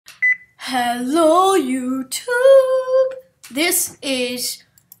Hello, YouTube. This is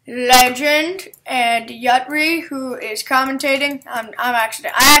Legend and Yutri who is commentating. I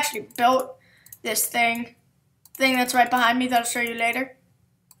actually built this thing that's right behind me that I'll show you later.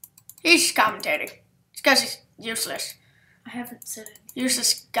 He's commentating. It's because he's useless. I haven't said it.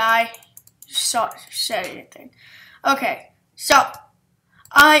 Useless guy. Said anything. Okay, so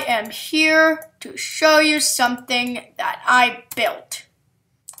I am here to show you something that I built.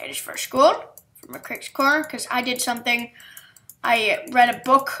 It is for school, from a Crick's Corner, because I did something. I read a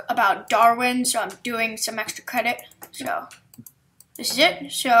book about Darwin, so I'm doing some extra credit. So, this is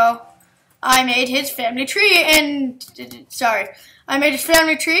it. So, I made his family tree, I made his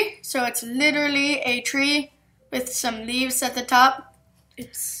family tree, so it's literally a tree with some leaves at the top.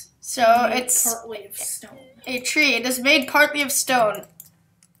 It's partly of stone. A tree. It is made partly of stone.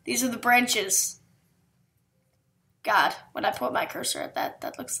 These are the branches. God, when I put my cursor at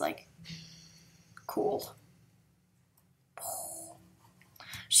that looks like cool.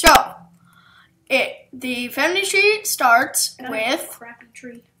 So, the family tree starts with crappy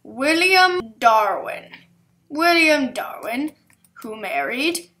tree. William Darwin. William Darwin, who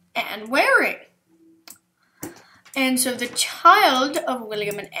married Anne Waring. And so the child of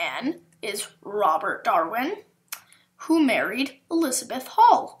William and Anne is Robert Darwin, who married Elizabeth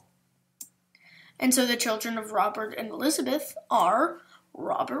Hall. And so the children of Robert and Elizabeth are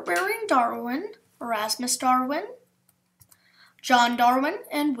Robert Waring Darwin, Erasmus Darwin, John Darwin,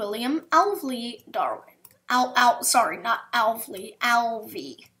 and William Alvey Darwin. Not Alvey,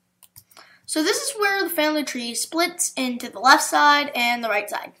 Alvey. So this is where the family tree splits into the left side and the right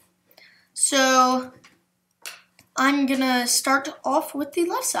side. So I'm gonna start off with the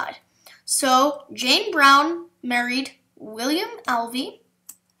left side. So Jane Brown married William Alvey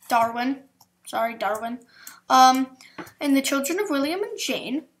Darwin. Darwin. And the children of William and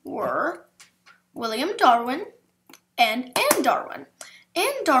Jane were William Darwin and Anne Darwin.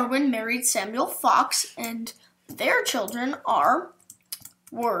 Anne Darwin married Samuel Fox, and their children were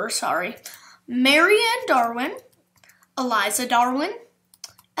Mary Ann Darwin, Eliza Darwin,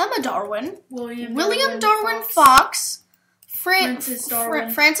 Emma Darwin, William Darwin Fox, Francis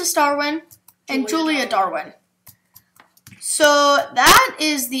Darwin, and Julia Darwin. So that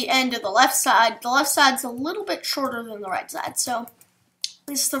is the end of the left side. The left side's a little bit shorter than the right side, so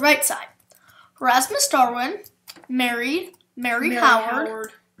this is the right side. Erasmus Darwin married Mary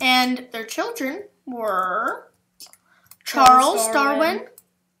Howard, and their children were Charles Darwin,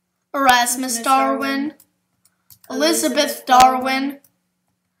 Erasmus Darwin, Elizabeth Darwin,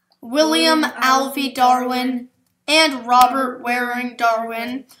 William Alvey Darwin, and Robert Waring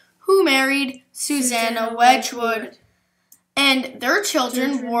Darwin, who married Susanna Wedgwood. And their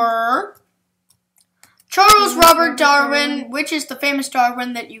children were Charles Robert Darwin, which is the famous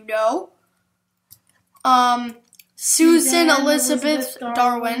Darwin that you know, Susan Elizabeth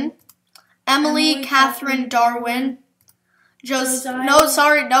Darwin, Emily Catherine Darwin,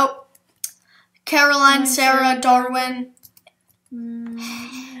 Caroline Sarah Darwin,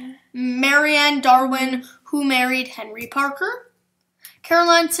 Marianne Darwin, who married Henry Parker.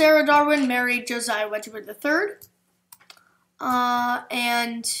 Caroline Sarah Darwin married Josiah Wedgwood III.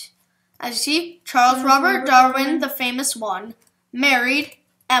 And as you see, Charles Robert Darwin, the famous one, married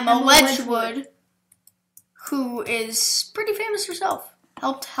Emma Wedgwood, who is pretty famous herself.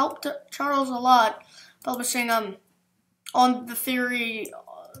 Helped Charles a lot, publishing on the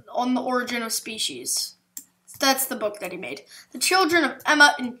origin of species. That's the book that he made. The children of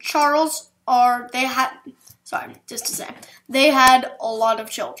Emma and Charles they had a lot of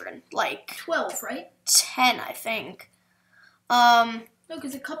children, like 12, right? 10, I think. No,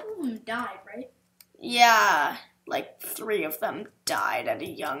 because a couple of them died, right? Yeah, like 3 of them died at a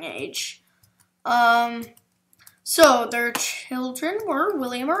young age. So their children were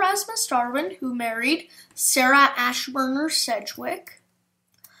William Erasmus Darwin, who married Sarah Ashburner Sedgwick,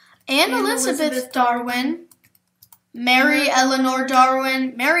 Anne Elizabeth Darwin, Mary Eleanor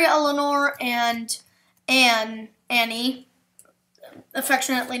Darwin, and Annie,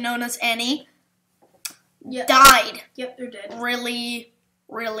 affectionately known as Annie, died. Yep, they're dead. Really,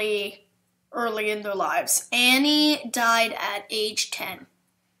 really early in their lives. Annie died at age 10.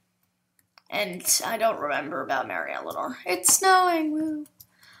 And I don't remember about Mary Eleanor. It's snowing, woo.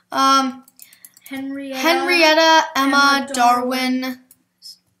 Henrietta Emma Darwin.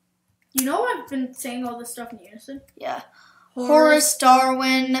 You know I've been saying all this stuff in unison? Yeah. Horace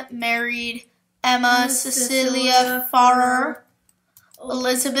Darwin married Emma Cecilia Farrer.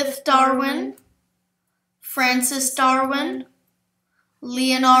 Elizabeth Darwin. Francis Darwin,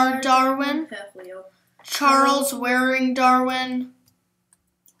 Leonard Darwin, Charles Waring Darwin,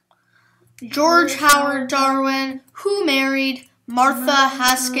 George Howard Darwin, who married Martha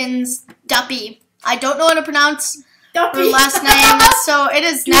Haskins Duppy. I don't know how to pronounce her last name, so it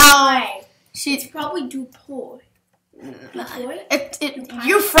is now. It's probably Dupuy.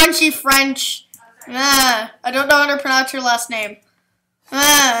 You Frenchy French. I don't know how to pronounce her last name.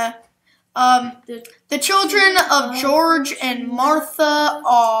 The children of George and Martha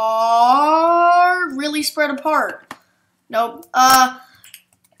are really spread apart. Nope.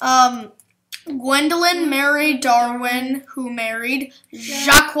 Gwendolyn Mary Darwin, who married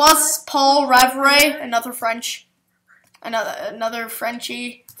Jacques Paul Ravray, another French, another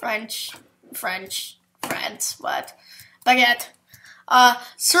Frenchy, France, what? Baguette.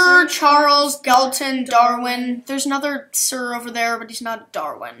 Sir Charles Galton Darwin. There's another Sir over there, but he's not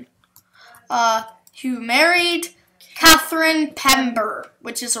Darwin. Who married Catherine Pember,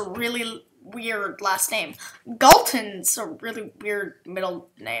 which is a really weird last name. Galton's a really weird middle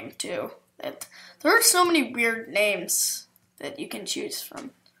name, too. There are so many weird names that you can choose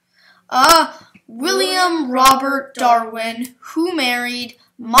from. William Robert Darwin, who married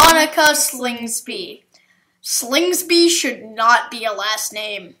Monica Slingsby. Slingsby should not be a last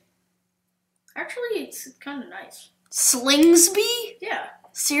name. Actually, it's kind of nice. Slingsby? Yeah.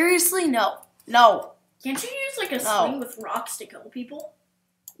 Seriously? No. No. Can't you use like a sling with rocks to kill people?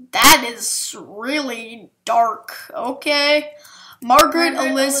 That is really dark. Okay. Margaret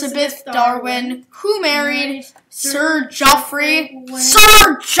Elizabeth Darwin, who married Sir Geoffrey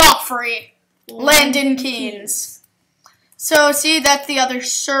Landon Keynes. So, see, that's the other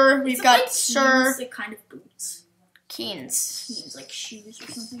Sir. We've got Sir Keynes, kind of boots. Keynes. Keynes, like shoes or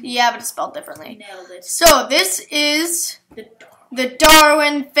something. Yeah, but it's spelled differently. Nailed it. So, this is the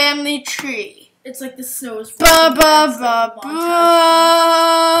Darwin family tree. It's like the snow is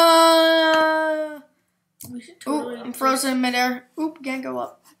Ooh, I'm frozen in midair. Oop, can't go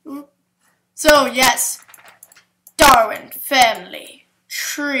up. Oop. So, yes. Darwin family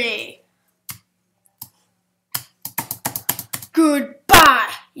tree. Goodbye,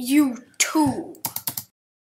 you two.